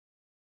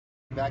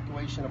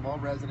Evacuation of all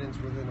residents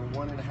within a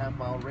 1.5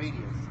 mile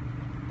radius.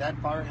 That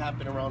fire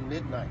happened around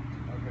midnight.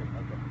 Okay.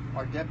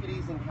 Our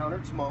deputies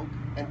encountered smoke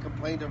and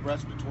complained of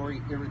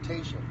respiratory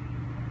irritation.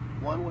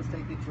 One was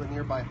taken to a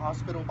nearby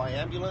hospital by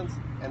ambulance,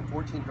 and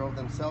 14 drove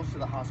themselves to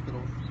the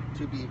hospital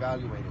to be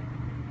evaluated.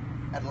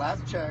 At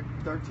last check,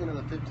 13 of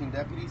the 15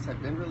 deputies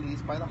had been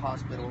released by the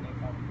hospital,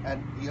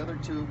 and the other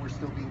 2 were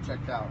still being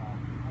checked out.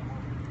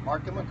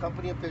 Arkema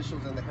company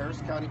officials and the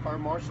Harris County Fire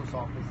Marshal's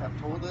Office have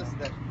told us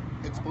that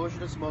exposure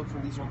to smoke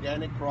from these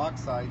organic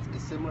peroxides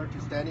is similar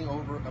to standing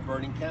over a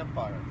burning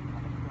campfire.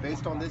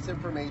 Based on this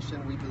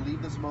information, we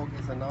believe the smoke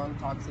is a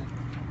non-toxic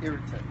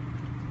irritant.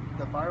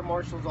 The Fire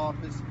Marshal's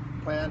Office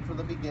plan from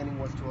the beginning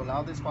was to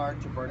allow this fire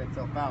to burn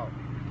itself out.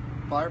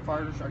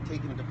 Firefighters are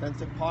taking a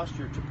defensive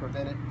posture to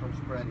prevent it from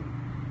spreading.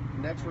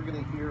 Next, we're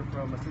going to hear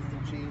from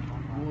Assistant Chief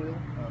Royal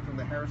from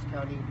the Harris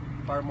County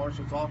Fire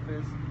Marshal's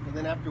Office, and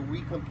then after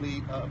we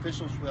complete,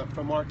 officials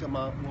from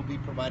Arkema will be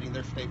providing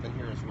their statement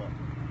here as well.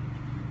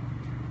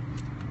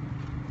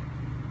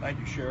 Thank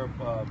you, Sheriff.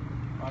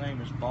 My name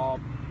is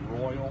Bob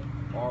Royal,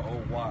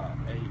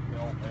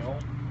 R-O-Y-A-L-L.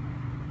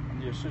 I'm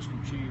the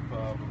Assistant Chief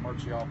of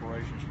Emergency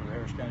Operations for the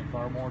Harris County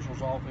Fire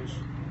Marshal's Office.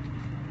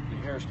 The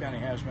Harris County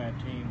Hazmat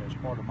Team is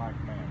part of my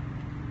command.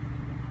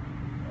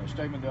 A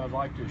statement that I'd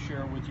like to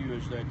share with you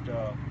is that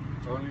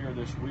earlier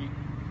this week,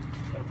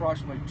 at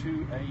approximately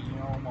 2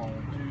 a.m. on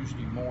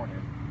Tuesday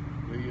morning,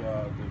 the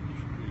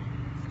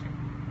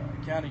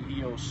county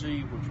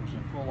EOC, which was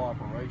in full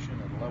operation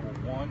at level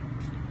 1,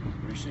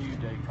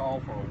 received a call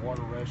for a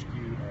water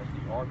rescue at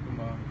the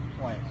Arkema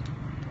plant.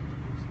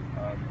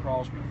 The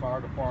Crosby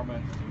Fire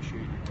Department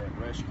initiated that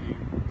rescue.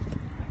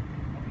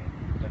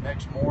 The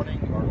next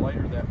morning, or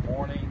later that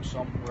morning,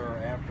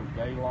 somewhere after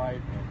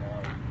daylight, and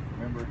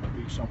remember it to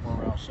be somewhere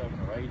around 7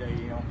 or 8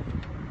 a.m.,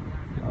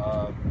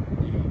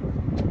 the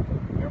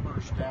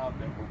members down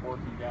that were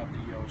working down at the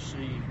EOC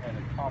had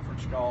a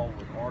conference call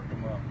with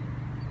Arkema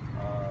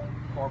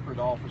corporate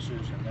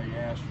offices, and they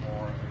asked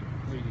for a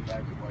complete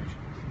evacuation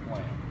of the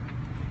plant.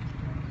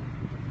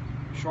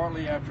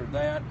 Shortly after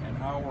that, an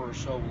hour or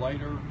so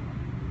later,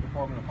 the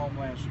Department of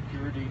Homeland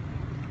Security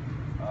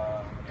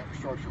and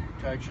Infrastructure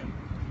Protection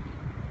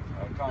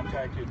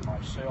contacted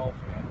myself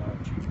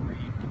and Chief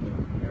Reed from the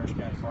Harris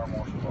County Fire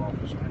Marshal's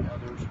Office and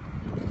others.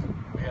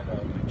 We had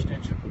an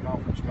extensive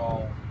conference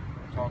call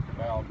and talked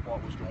about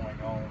what was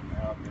going on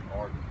out in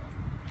Arkema.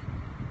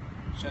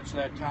 Since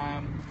that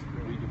time,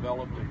 we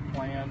developed a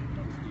plan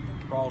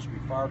with the Crosby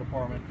Fire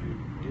Department, who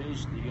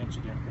is the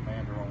incident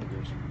commander on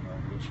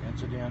this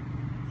incident,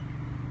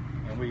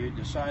 and we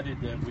decided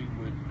that we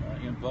would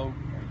invoke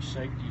a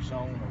safety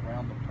zone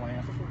around the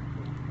plant,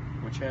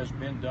 which has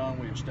been done.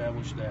 We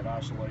established that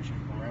isolation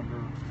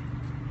perimeter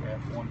at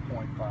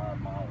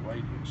 1.5 mile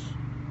radius.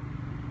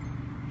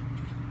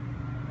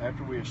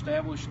 After we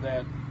established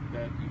that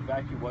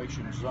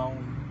evacuation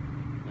zone,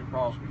 the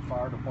Crosby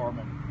Fire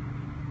Department,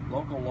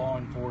 local law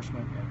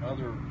enforcement, and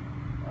other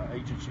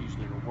agencies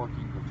that are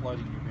working the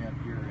flooding event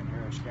here in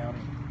Harris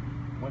County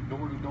went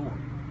door to door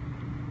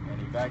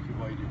and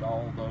evacuated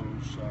all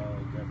those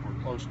that were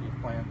close to the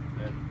plant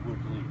that would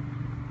leave.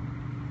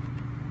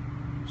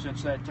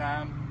 Since that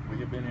time, we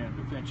have been in a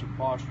defensive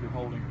posture,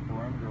 holding a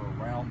perimeter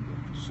around the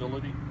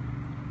facility,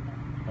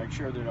 make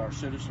sure that our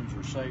citizens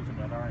are safe and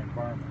that our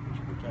environment is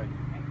protected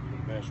the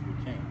best we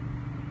can.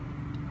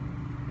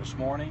 This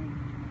morning,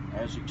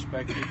 as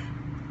expected,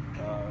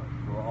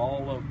 for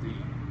all of the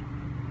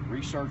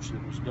research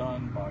that was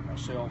done by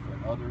myself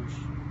and others,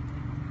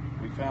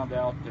 we found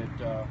out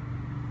that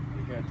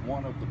we had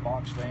one of the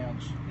box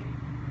fans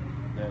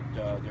that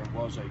there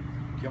was a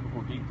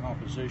chemical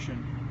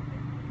decomposition,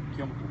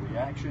 chemical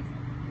reaction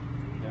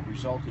that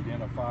resulted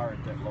in a fire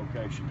at that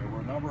location. There were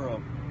a number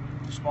of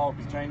small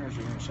containers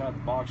that were inside the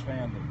box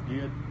fan that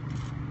did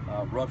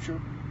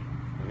rupture.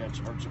 We had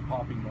heard some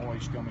popping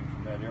noise coming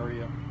from that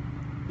area,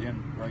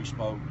 then gray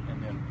smoke,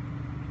 and then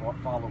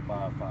followed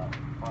by a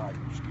fire.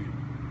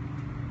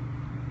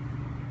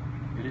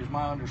 It is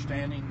my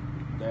understanding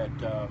that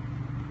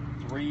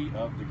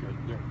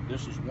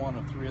this is one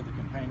of 3 of the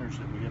containers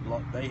that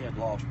they had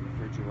lost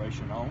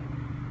refrigeration on,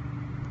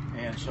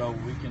 and so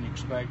we can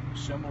expect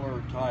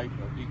similar type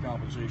of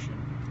decomposition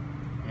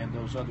in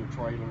those other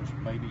trailers,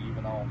 maybe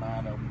even all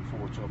 9 of them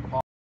before it's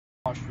up.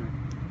 Posture,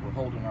 we're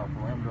holding our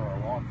perimeter. Our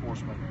law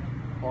enforcement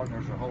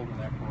partners are holding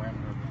that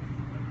perimeter,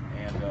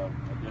 and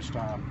at this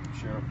time,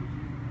 Sheriff,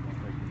 we'll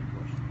take any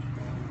questions.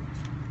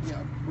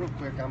 Yeah, real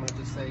quick, I'm going to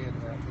just say it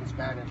in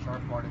Spanish, our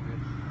part of it.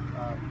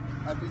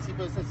 Al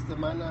principio de esta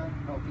semana,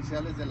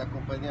 oficiales de la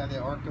compañía de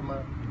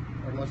Arkema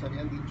nos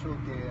habían dicho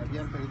que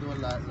habían perdido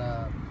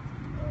la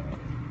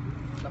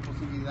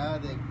posibilidad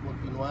de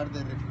continuar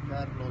de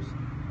refrigerar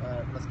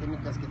las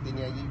químicas que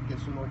tenía allí, que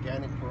es un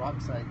organic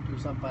peroxide que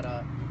usan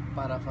para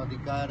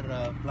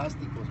fabricar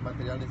plásticos,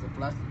 materiales de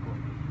plástico.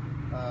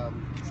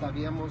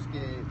 Sabíamos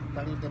que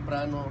tarde o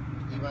temprano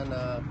iban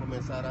a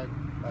comenzar a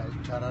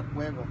echar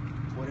fuego.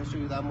 Por eso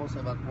ayudamos a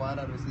evacuar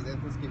a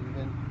residentes que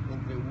viven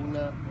entre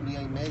 1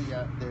 milla y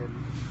media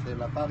de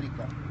la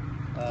fábrica.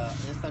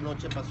 Esta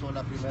noche pasó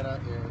la primera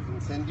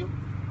incendio.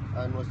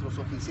 Nuestros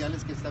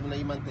oficiales que estaban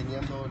ahí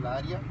manteniendo la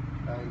área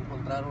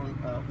encontraron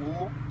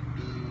humo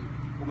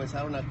y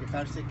comenzaron a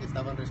quejarse que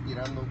estaban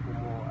respirando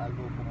como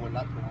algo como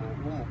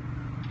humo.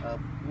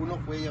 Uno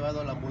fue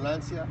llevado a la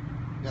ambulancia,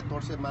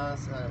 14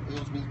 más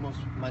ellos mismos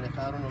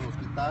manejaron al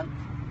hospital.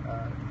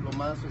 Lo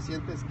más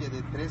reciente es que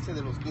de 13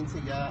 de los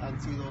 15 ya han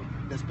sido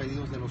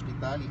despedidos del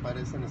hospital y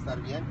parecen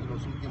estar bien, y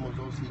los últimos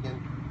 2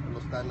 lo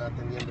están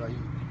atendiendo ahí.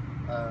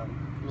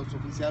 Los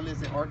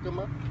oficiales de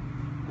Arkema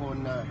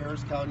con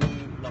Harris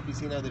County, la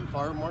oficina del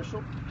Fire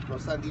Marshal,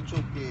 nos han dicho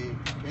que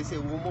ese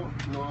humo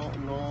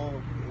no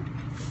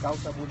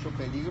causa mucho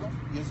peligro,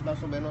 y es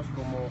más o menos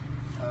como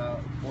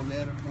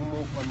oler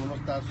humo cuando uno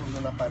está sobre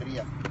una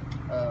parrilla.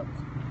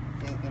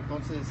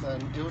 Entonces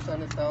ellos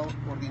han estado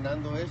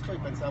coordinando esto y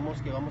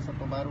pensamos que vamos a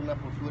tomar una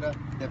postura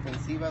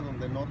defensiva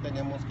donde no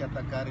tenemos que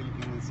atacar el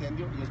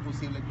incendio, y es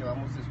posible que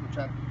vamos a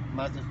escuchar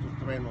más de estos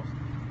truenos.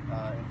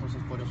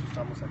 Entonces por eso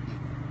estamos aquí.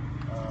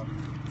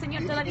 Any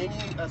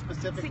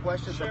specific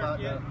questions about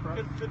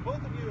could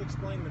both of you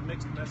explain the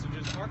mixed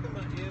messages?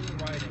 Arkema in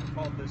writing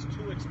called this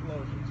 2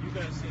 explosions. You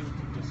guys seem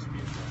to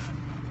dispute that.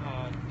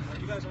 Are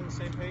you guys on the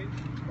same page?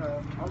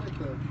 I'll let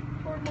the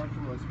fire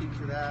marshal speak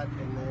to that,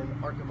 and then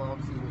Arkema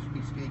obviously will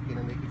be speaking,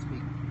 and they can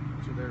speak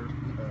to their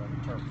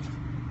terms.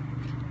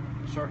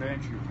 Sir, to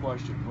answer your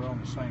question, we're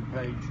on the same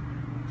page.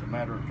 It's a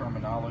matter of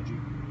terminology.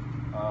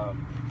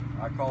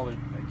 I call it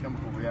a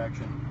chemical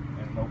reaction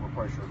and an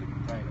overpressure of the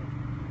container.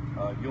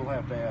 You'll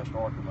have to ask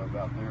Arkema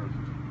about their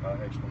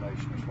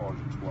explanation as far as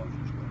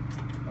explosions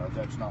go.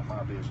 That's not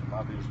my business.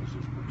 My business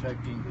is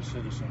protecting the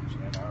citizens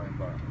and our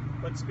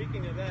environment. But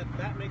speaking of that,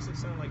 that makes it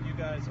sound like you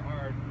guys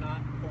are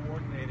not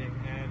coordinating,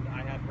 and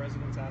I had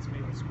residents ask me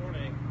this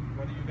morning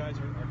whether you guys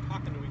are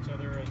talking to each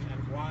other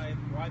and why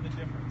the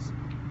difference.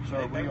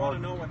 Sir, they want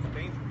to know what the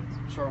danger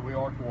is. Sir, we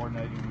are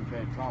coordinating. We've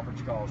had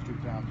conference calls 2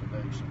 times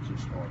a day since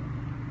this started.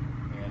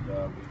 And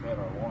we've had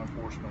our law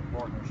enforcement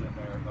partners in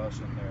there, us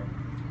in there,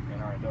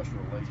 and our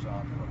industrial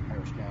liaison from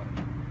Harris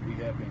County. We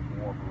have been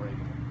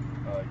cooperating.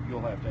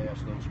 You'll have to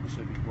ask those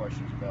specific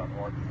questions about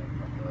argument,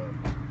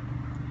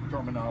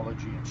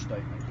 terminology, and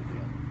statement to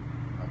them.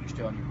 I'm just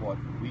telling you what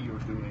we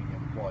are doing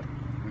and what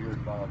we are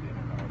involved in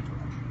our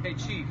approach. Hey,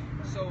 Chief,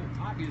 so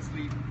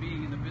obviously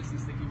being in the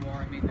business that you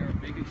are, I mean, there are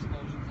big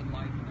explosions in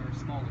life and there are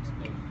small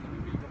explosions. I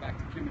mean, when you go back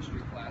to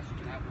chemistry class, you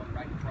can have one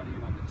right in front of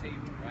you on the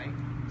table, right?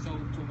 So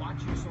to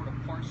watch you sort of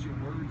parse your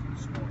words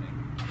this morning,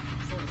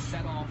 sort of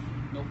set off,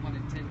 no pun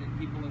intended,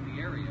 people in the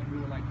area who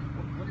were like,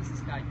 what is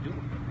this guy doing,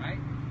 right?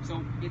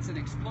 So it's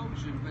an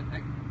explosion, but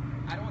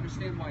I don't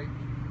understand why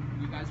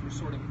you guys were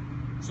sort of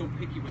so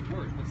picky with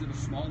words. Was it a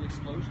small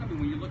explosion? I mean,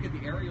 when you look at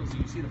the aerials and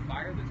you see the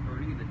fire that's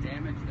burning and the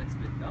damage that's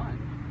been done,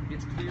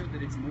 it's clear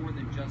that it's more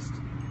than just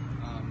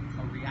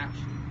a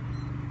reaction.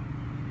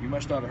 You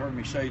must not have heard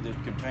me say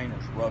that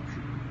containers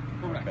ruptured.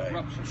 Correct, okay?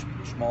 ruptured.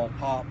 A small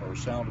pop or a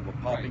sound of a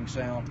popping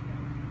sound.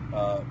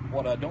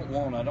 What I don't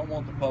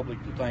want the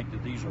public to think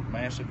that these are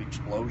massive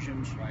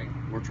explosions. Right.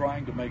 We're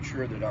trying to make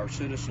sure that our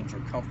citizens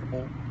are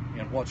comfortable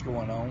in what's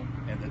going on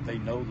and that they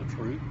know the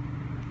truth.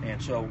 And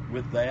so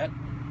with that,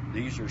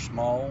 these are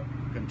small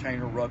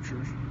container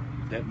ruptures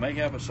that may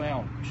have a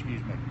sound,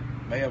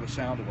 may have a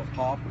sound of a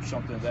pop or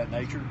something of that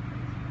nature.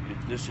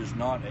 This is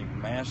not a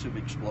massive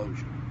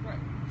explosion. Right.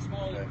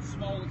 Small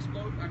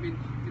explosion. I mean,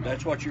 you know.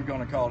 That's what you're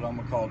going to call it. I'm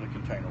going to call it a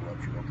container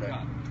rupture, okay?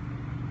 Got it.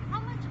 How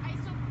much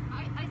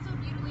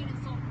isobutylene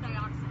and sulfur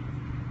dioxide?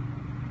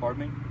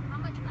 Pardon me? How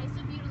much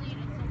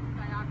isobutylene and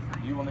sulfur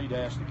dioxide? You will need to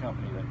ask the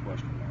company that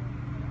question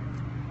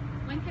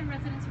now. When can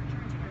residents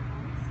return to their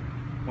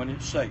homes? When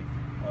it's safe.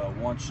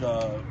 Once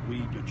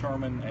we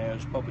determine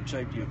as public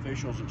safety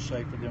officials it's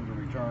safe for them to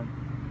return,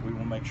 we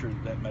will make sure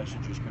that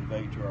message is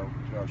conveyed to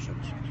our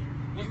citizens.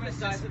 What's the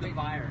size of the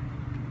fire?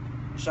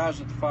 The size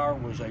of the fire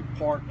was a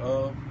part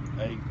of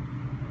a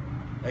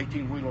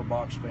 18-wheeler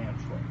box van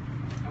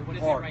truck. What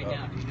is it right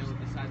now? Do you know what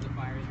the size of the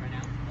fire is right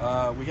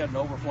now? We had an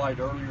overflight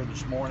earlier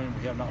this morning.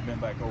 We have not been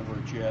back over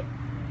it yet,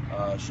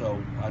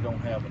 so I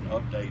don't have an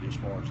update as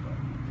far as that.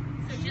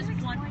 So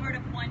just one part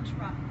of one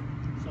truck?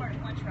 Part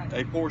of one truck.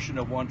 A portion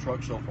of one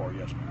truck so far,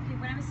 yes, ma'am.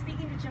 Okay, when I was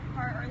speaking to Jeff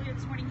Carr earlier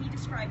this morning, he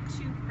described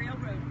 2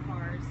 railroad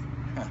cars.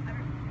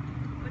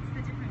 What's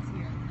the difference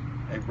here?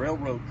 A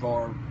railroad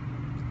car,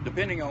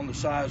 depending on the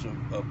size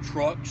of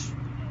trucks,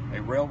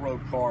 a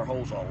railroad car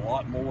holds a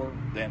lot more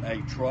than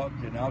a truck.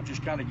 And I'll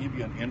just kind of give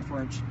you an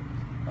inference,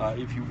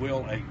 if you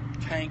will. A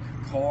tank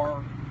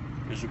car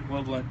is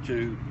equivalent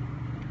to,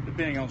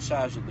 depending on the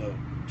size of the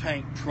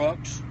tank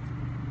trucks,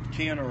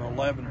 10 or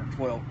 11 or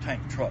 12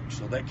 tank trucks.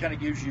 So that kind of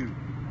gives you,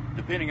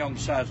 depending on the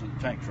size of the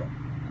tank truck.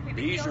 Okay,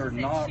 These are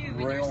not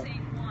rail.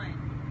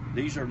 One.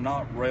 These are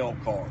not rail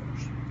cars.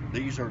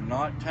 These are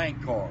not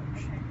tank cars.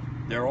 Okay.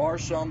 There are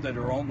some that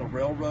are on the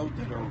railroad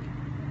that are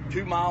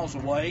 2 miles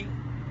away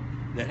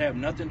that have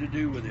nothing to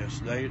do with this.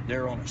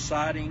 They're on a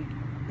siding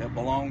that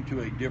belong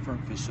to a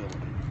different facility.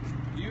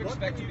 Do you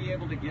expect to be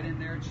able to get in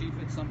there, Chief,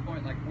 at some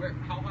point? Like,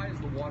 how high is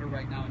the water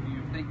right now? And do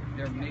you think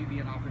there may be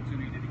an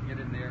opportunity to get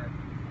in there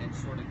and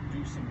sort of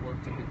do some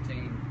work to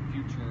contain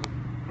future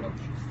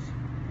eruptions?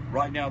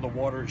 Right now, the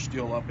water is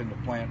still up in the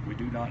plant. We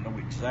do not know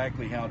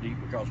exactly how deep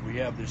because we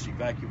have this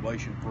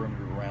evacuation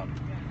perimeter around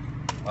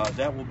it.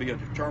 That will be a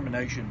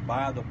determination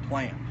by the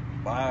plant,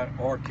 by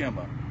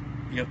Arkema,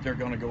 if they're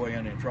going to go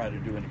in and try to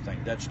do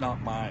anything. That's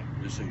not my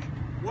decision.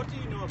 What do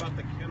you know about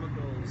the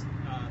chemicals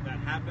that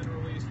have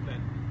been released that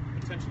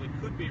potentially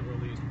could be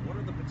released? What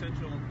are the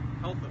potential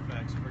health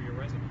effects for your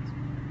residents?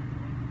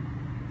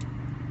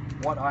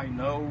 What I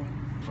know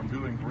from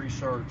doing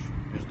research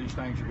is these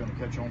things are going to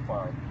catch on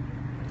fire.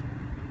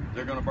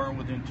 They're going to burn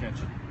with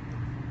intensity.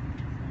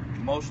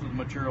 Most of the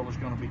material is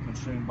going to be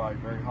consumed by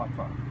very hot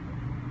fire.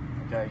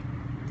 Okay?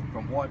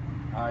 From what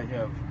I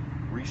have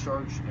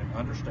researched and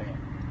understand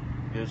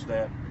is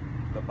that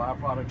the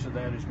byproducts of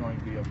that is going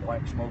to be a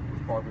black smoke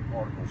with carbon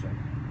particles in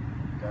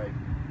it. Okay?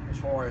 As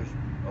far as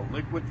a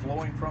liquid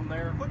flowing from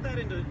there, Put that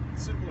into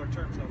simpler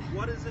terms, though.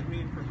 What does it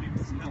mean for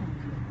people's health?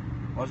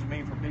 what does it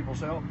mean for people's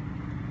health?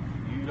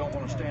 You don't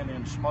want to stand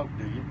in smoke,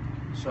 do you?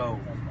 So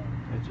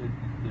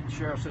the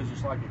sheriff says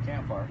it's like a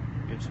campfire.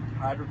 It's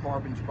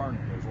hydrocarbons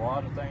burning. There's a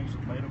lot of things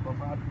that are made up of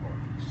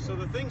hydrocarbons. So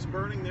the things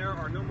burning there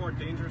are no more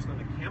dangerous than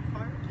a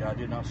campfire? Yeah, I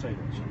did not say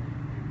that. So.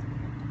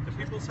 To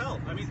people's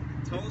health. I mean,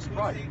 tell us what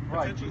Right. the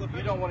potential effects.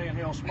 You don't want to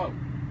inhale smoke.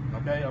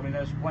 Okay, I mean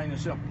that's plain and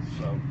simple.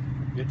 So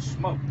it's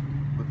smoke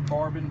with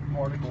carbon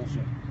particles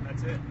in it.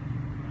 That's it.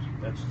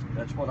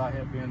 That's what I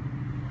have been.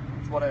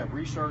 That's what I have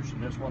researched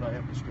and that's what I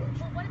have discussed.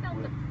 Well, what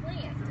about the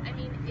plant? I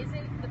mean,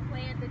 isn't the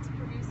plant that's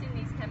producing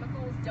these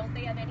chemicals, don't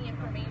they have any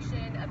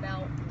information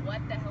about what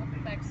the health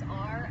effects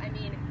are? I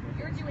mean,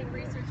 you're doing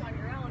research on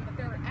your own, but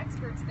there are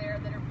experts there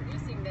that are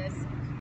producing this.